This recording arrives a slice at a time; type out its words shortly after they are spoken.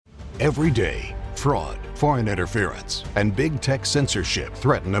Every day, fraud, foreign interference, and big tech censorship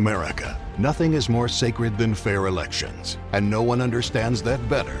threaten America. Nothing is more sacred than fair elections, and no one understands that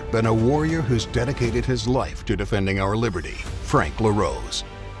better than a warrior who's dedicated his life to defending our liberty, Frank LaRose.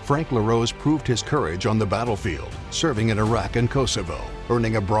 Frank LaRose proved his courage on the battlefield, serving in Iraq and Kosovo,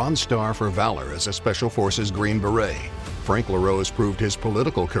 earning a Bronze Star for valor as a Special Forces Green Beret. Frank LaRose proved his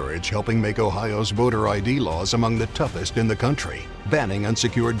political courage helping make Ohio's voter ID laws among the toughest in the country, banning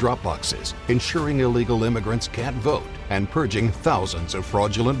unsecured drop boxes, ensuring illegal immigrants can't vote, and purging thousands of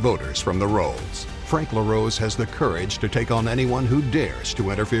fraudulent voters from the rolls. Frank LaRose has the courage to take on anyone who dares to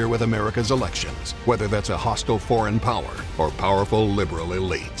interfere with America's elections, whether that's a hostile foreign power or powerful liberal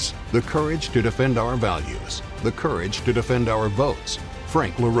elites. The courage to defend our values, the courage to defend our votes.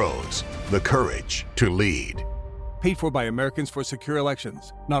 Frank LaRose, the courage to lead. Paid for by Americans for Secure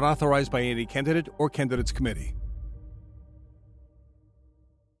Elections. Not authorized by any candidate or candidates committee.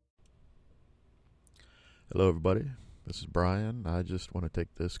 Hello, everybody. This is Brian. I just want to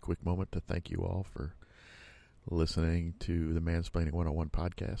take this quick moment to thank you all for listening to the Mansplaining 101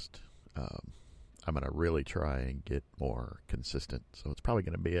 podcast. I'm going to really try and get more consistent. So it's probably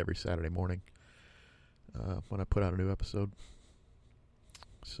going to be every Saturday morning when I put out a new episode.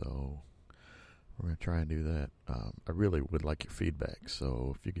 So we're going to try and do that. I really would like your feedback.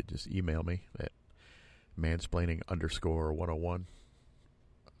 So if you could just email me at mansplaining_101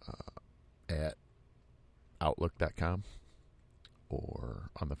 at outlook.com or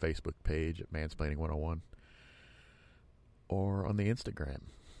on the Facebook page at Mansplaining101 or on the Instagram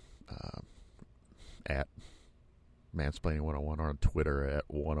at Mansplaining101 or on Twitter at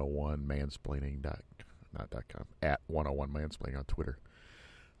 101mansplaining .com at 101mansplaining on Twitter.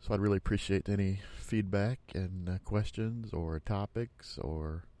 So I'd really appreciate any feedback and questions or topics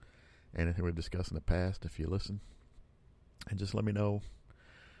or anything we've discussed in the past if you listen. And just let me know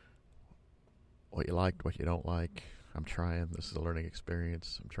what you liked, what you don't like. I'm trying. This is a learning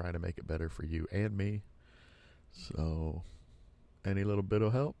experience. I'm trying to make it better for you and me. So any little bit will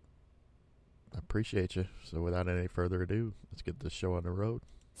help. I appreciate you. So without any further ado, let's get this show on the road.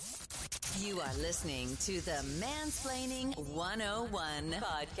 You are listening to the Mansplaining 101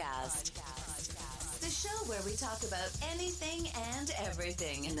 podcast. The show where we talk about anything and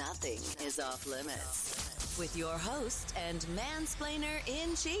everything. Nothing is off limits. With your host and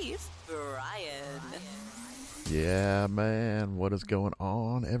mansplainer-in-chief, Brian. Yeah, man. What is going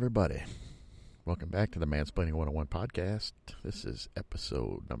on, everybody? Welcome back to the Mansplaining 101 podcast. This is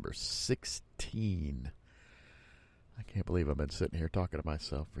episode number 16. I can't believe I've been sitting here talking to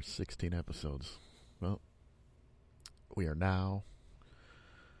myself for 16 episodes. Well, we are now.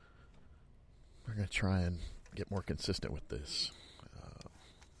 We're going to try and get more consistent with this.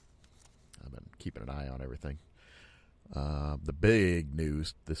 I've been keeping an eye on everything. The big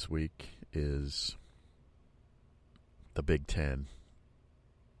news this week is the Big Ten.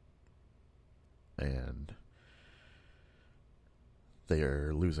 And they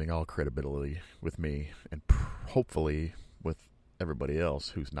are losing all credibility with me and hopefully with everybody else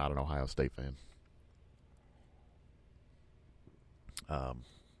who's not an Ohio State fan. I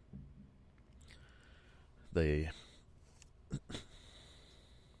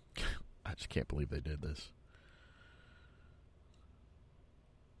just can't believe they did this.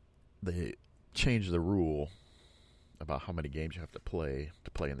 They changed the rule about how many games you have to play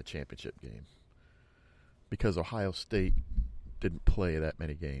in the championship game. Because Ohio State didn't play that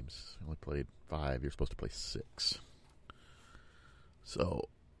many games. They only played 5. You're supposed to play 6. So,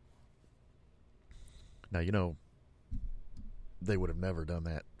 now, they would have never done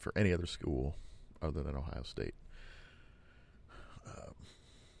that for any other school other than Ohio State.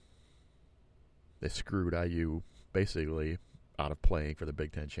 They screwed IU basically out of playing for the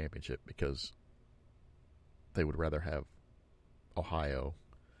Big Ten championship because they would rather have Ohio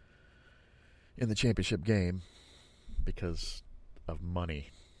in the championship game because of money.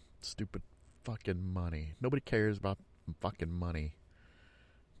 Stupid fucking money. Nobody cares about fucking money.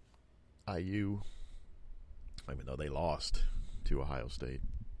 IU, even though they lost to Ohio State,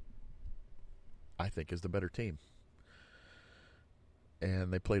 I think is the better team.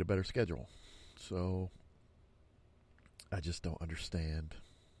 And they played a better schedule. So I just don't understand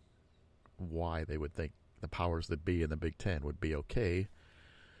why they would think the powers that be in the Big Ten would be okay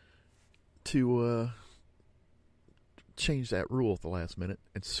to change that rule at the last minute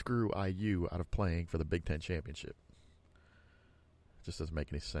and screw IU out of playing for the Big Ten championship. It just doesn't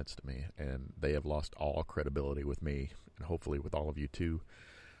make any sense to me. And they have lost all credibility with me and hopefully with all of you too.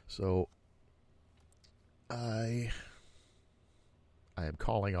 So I am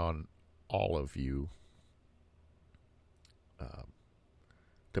calling on all of you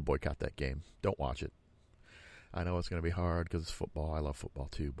to boycott that game. Don't watch it. I know it's going to be hard because it's football. I love football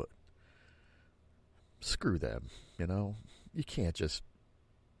too, but screw them, you know? You can't just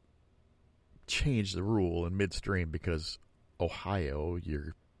change the rule in midstream because Ohio,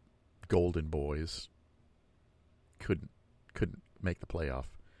 your Golden Boys, couldn't make the playoff.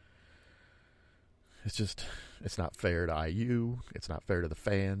 It's not fair to IU. It's not fair to the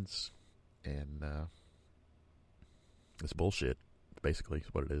fans. And it's bullshit, basically,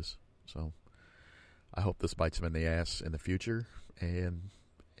 is what it is. So I hope this bites them in the ass in the future and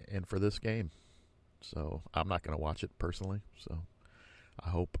for this game. So I'm not going to watch it personally. So I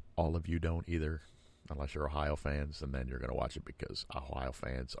hope all of you don't either, unless you're Ohio fans, and then you're going to watch it because Ohio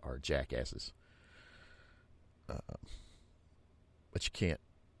fans are jackasses. But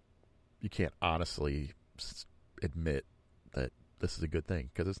you can't honestly admit that this is a good thing,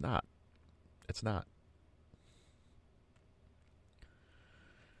 because it's not. It's not.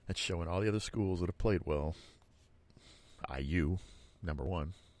 It's showing all the other schools that have played well, IU, number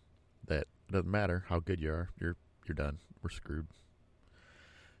one, that it doesn't matter how good you are, you're done. We're screwed.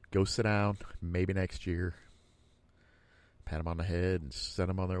 Go sit down, maybe next year, pat them on the head, and send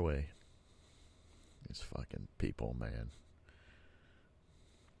them on their way. These fucking people, man.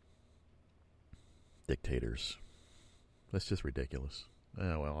 Dictators. That's just ridiculous.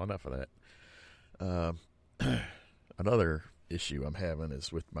 Oh, well, enough of that. Another issue I'm having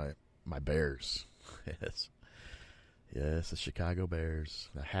is with my Bears. Yes, the Chicago Bears.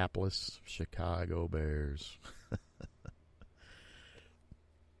 The hapless Chicago Bears.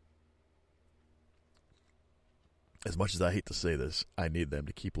 As much as I hate to say this, I need them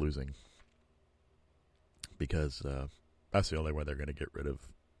to keep losing. Because that's the only way they're going to get rid of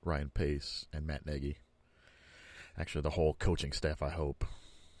Ryan Pace and Matt Nagy. Actually, the whole coaching staff, I hope.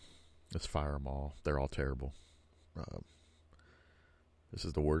 Just fire them all. They're all terrible. This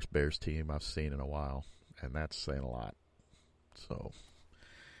is the worst Bears team I've seen in a while, and that's saying a lot. So,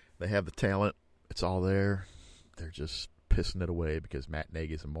 they have the talent. It's all there. They're just pissing it away because Matt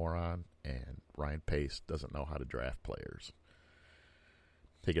Nagy's a moron, and Ryan Pace doesn't know how to draft players.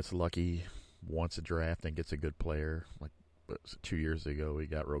 He gets lucky once a draft and gets a good player. Like 2 years ago, he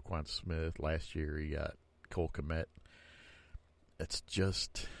got Roquan Smith. Last year, he got Cole Kmet. It's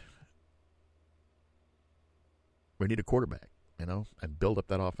just, we need a quarterback, you know, and build up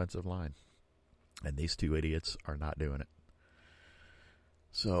that offensive line. And these two idiots are not doing it.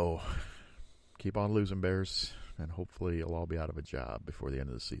 So, keep on losing, Bears, and hopefully you'll all be out of a job before the end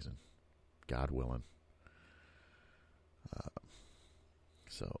of the season. God willing.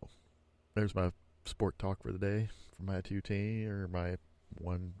 So, there's my sport talk for the day for my two team, or my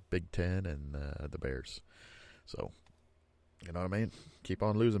one Big Ten and the Bears. So, you know what I mean? Keep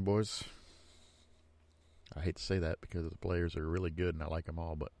on losing, boys. I hate to say that because the players are really good and I like them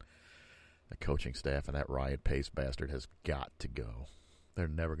all, but the coaching staff and that Ryan Pace bastard has got to go. They're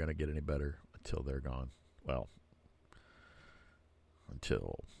never going to get any better until they're gone. Well,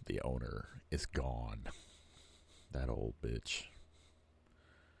 until the owner is gone. That old bitch.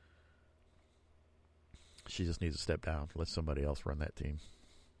 She just needs to step down. Let somebody else run that team.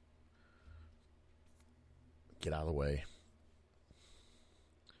 Get out of the way.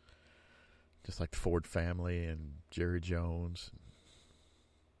 Just like the Ford family and Jerry Jones.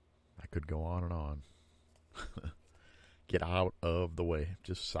 I could go on and on. Get out of the way.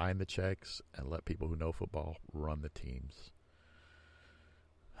 Just sign the checks and let people who know football run the teams.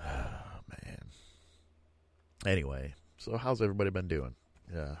 Oh, man. Anyway, so how's everybody been doing?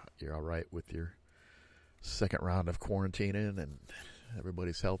 You're all right with your second round of quarantining, and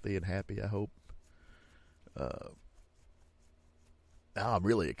everybody's healthy and happy, I hope. Now I'm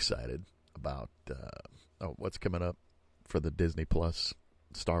really excited about what's coming up for the Disney Plus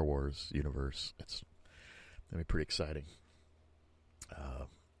Star Wars universe. It's going to be pretty exciting.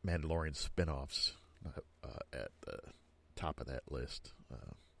 Mandalorian spinoffs at the top of that list.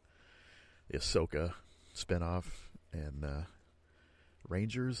 The Ahsoka spinoff and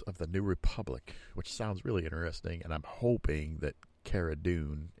Rangers of the New Republic, which sounds really interesting, and I'm hoping that Cara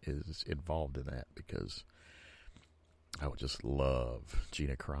Dune is involved in that because I would just love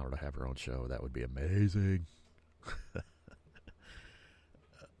Gina Carano to have her own show. That would be amazing.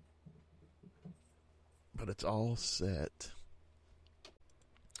 But it's all set.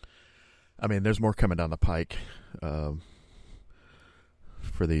 I mean, there's more coming down the pike for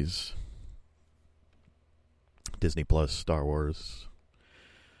these Disney Plus Star Wars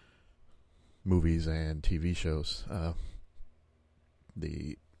movies and TV shows.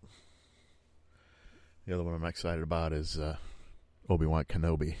 The other one I'm excited about is Obi-Wan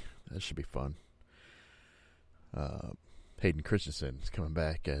Kenobi. That should be fun. Hayden Christensen is coming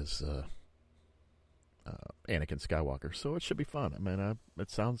back as Anakin Skywalker, so it should be fun. I mean,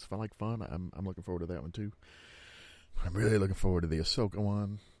 it sounds like fun. I'm looking forward to that one too. I'm really looking forward to the Ahsoka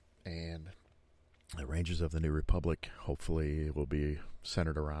one, and the Rangers of the New Republic. Hopefully, it will be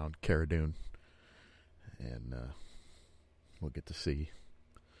centered around Cara Dune, and we'll get to see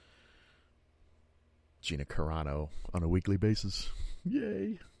Gina Carano on a weekly basis.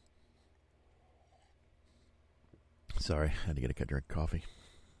 Yay! Sorry, I had to get a drink of coffee.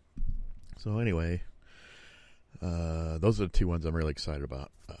 So anyway, those are the two ones I'm really excited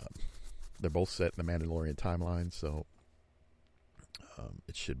about. They're both set in the Mandalorian timeline, so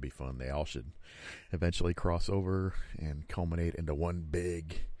it should be fun. They all should eventually cross over and culminate into one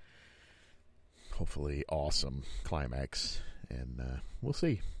big, hopefully awesome climax. And we'll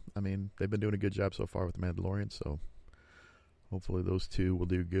see. I mean, they've been doing a good job so far with the Mandalorian, so hopefully those two will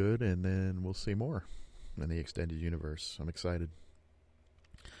do good, and then we'll see more in the extended universe. I'm excited.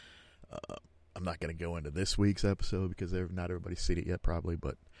 I'm not going to go into this week's episode because not everybody's seen it yet, probably,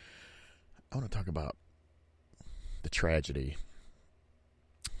 but I want to talk about the tragedy.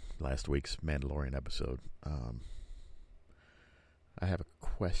 Last week's Mandalorian episode. I have a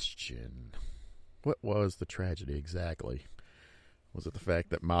question. What was the tragedy exactly? Was it the fact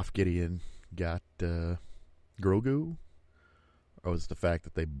that Moff Gideon got Grogu? Or was it the fact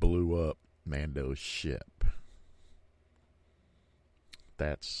that they blew up Mando's ship?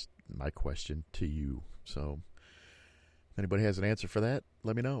 That's my question to you. So, if anybody has an answer for that,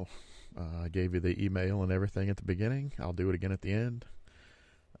 let me know. I gave you the email and everything at the beginning. I'll do it again at the end.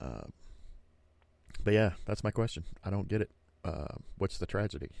 But yeah, that's my question. I don't get it. What's the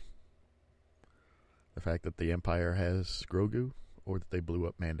tragedy? The fact that the Empire has Grogu, or that they blew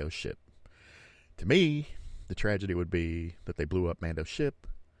up Mando's ship? To me, the tragedy would be that they blew up Mando's ship,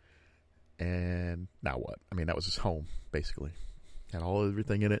 and now what? I mean, that was his home, basically. Had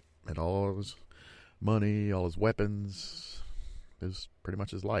everything in it, had all his money, all his weapons. It was pretty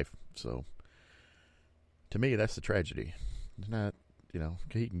much his life. So, to me, that's the tragedy. It's not,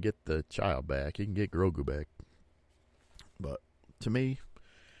 he can get the child back, he can get Grogu back. But, to me,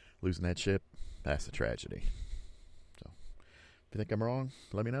 losing that ship, that's the tragedy. So, if you think I'm wrong,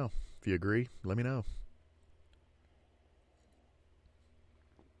 let me know. If you agree, let me know.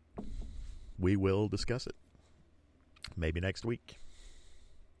 We will discuss it. Maybe next week.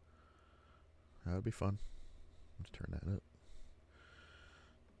 That would be fun. Let's turn that up.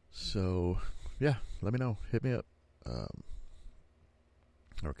 So, yeah, let me know. Hit me up. There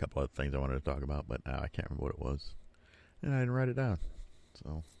were a couple other things I wanted to talk about, but now I can't remember what it was. And I didn't write it down.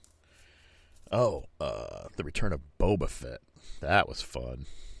 So, the return of Boba Fett. That was fun.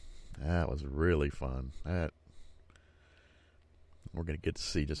 That was really fun. We're going to get to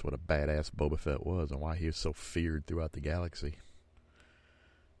see just what a badass Boba Fett was and why he was so feared throughout the galaxy.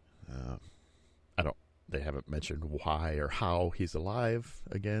 They haven't mentioned why or how he's alive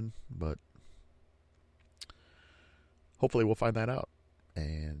again, but hopefully we'll find that out,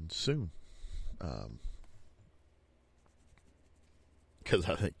 and soon. Because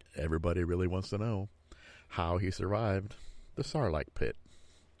I think everybody really wants to know how he survived the Sarlacc pit.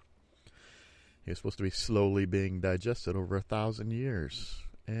 He was supposed to be slowly being digested over 1,000 years.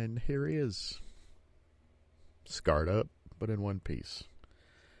 And here he is. Scarred up, but in one piece.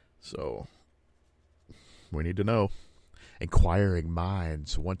 So, we need to know. Inquiring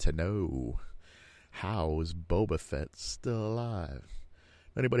minds want to know, how is Boba Fett still alive?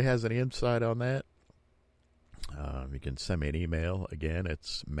 If anybody has any insight on that, you can send me an email. Again,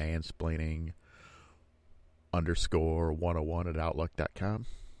 it's mansplaining_101@outlook.com.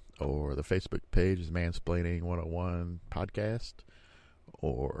 Or the Facebook page is Mansplaining 101 Podcast.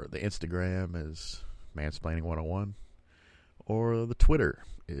 Or the Instagram is Mansplaining 101. Or the Twitter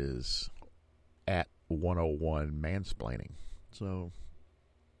is at 101 Mansplaining. So,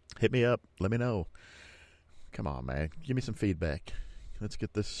 hit me up. Let me know. Come on, man. Give me some feedback. Let's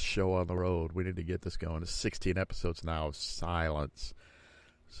get this show on the road. We need to get this going. It's 16 episodes now of silence.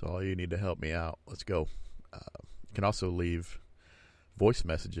 So all you need to help me out. Let's go. You can also leave voice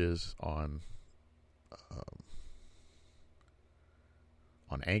messages on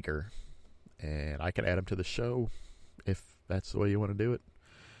Anchor, and I can add them to the show if that's the way you want to do it.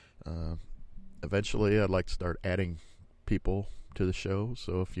 Eventually, I'd like to start adding people to the show.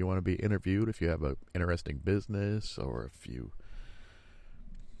 So if you want to be interviewed, if you have an interesting business, or if you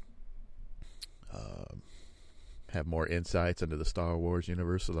have more insights into the Star Wars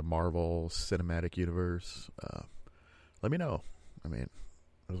universe or the Marvel Cinematic Universe, let me know. I mean,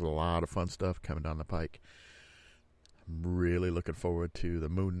 there's a lot of fun stuff coming down the pike. I'm really looking forward to the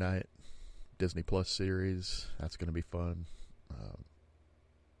Moon Knight Disney Plus series. That's going to be fun.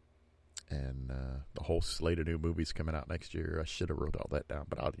 And the whole slate of new movies coming out next year. I should have wrote all that down,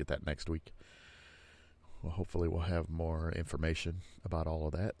 but I'll get that next week. Well, hopefully we'll have more information about all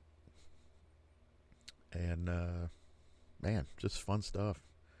of that. And, man, just fun stuff.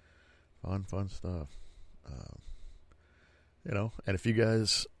 Fun stuff. And if you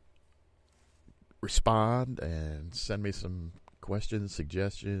guys respond and send me some questions,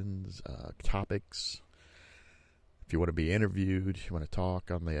 suggestions, topics, if you want to be interviewed, you want to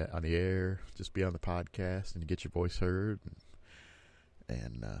talk on the air, just be on the podcast and get your voice heard.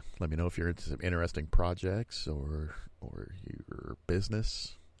 And let me know if you're into some interesting projects or your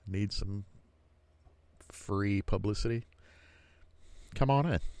business needs some free publicity. Come on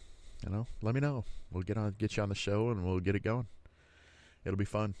in. Let me know. We'll get you on the show and we'll get it going. It'll be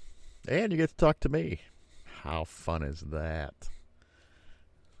fun. And you get to talk to me. How fun is that?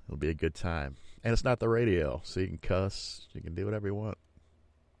 It'll be a good time. And it's not the radio, so you can cuss. You can do whatever you want.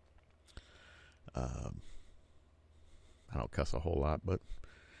 I don't cuss a whole lot, but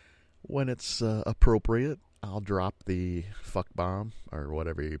when it's appropriate, I'll drop the fuck bomb or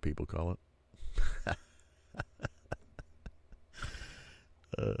whatever you people call it.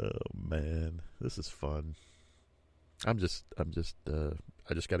 Oh man, this is fun. I just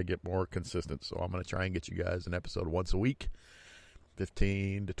got to get more consistent, so I'm going to try and get you guys an episode once a week,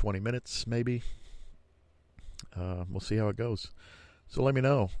 15 to 20 minutes maybe. We'll see how it goes. So let me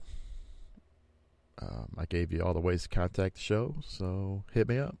know. I gave you all the ways to contact the show, so hit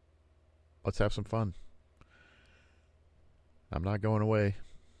me up. Let's have some fun. I'm not going away,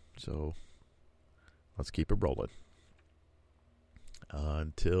 so let's keep it rolling.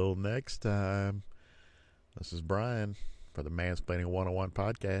 Until next time, this is Brian for the Mansplaining 101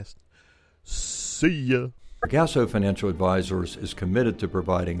 podcast. See ya. Gasso Financial Advisors is committed to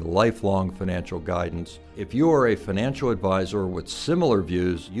providing lifelong financial guidance. If you are a financial advisor with similar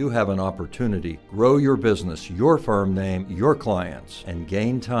views, you have an opportunity. Grow your business, your firm name, your clients, and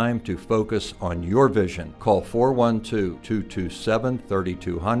gain time to focus on your vision. Call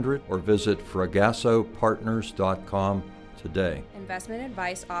 412-227-3200 or visit fragassopartners.com today. Investment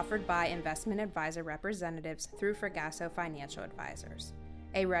advice offered by investment advisor representatives through Fragasso Financial Advisors,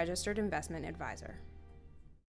 a registered investment advisor.